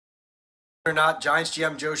Or not, Giants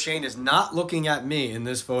GM Joe Schoen is not looking at me in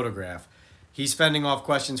this photograph. He's fending off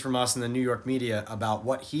questions from us in the New York media about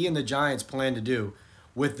what he and the Giants plan to do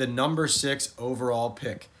with the number 6 overall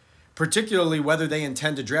pick, particularly whether they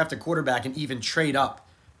intend to draft a quarterback and even trade up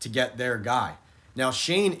to get their guy. Now,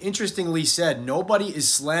 Schoen interestingly said nobody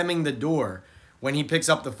is slamming the door when he picks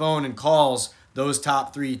up the phone and calls those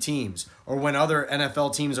top 3 teams, or when other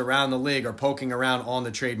NFL teams around the league are poking around on the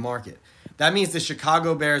trade market. That means the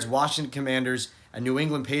Chicago Bears, Washington Commanders, and New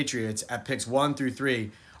England Patriots at picks 1 through 3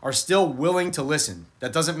 are still willing to listen.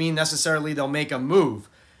 That doesn't mean necessarily they'll make a move,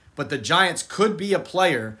 but the Giants could be a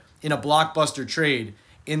player in a blockbuster trade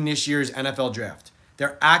in this year's NFL draft.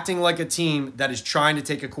 They're acting like a team that is trying to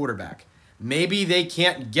take a quarterback. Maybe they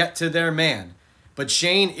can't get to their man, but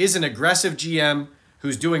Schoen is an aggressive GM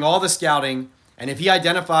who's doing all the scouting, and if he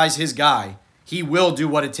identifies his guy, he will do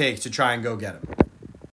what it takes to try and go get him.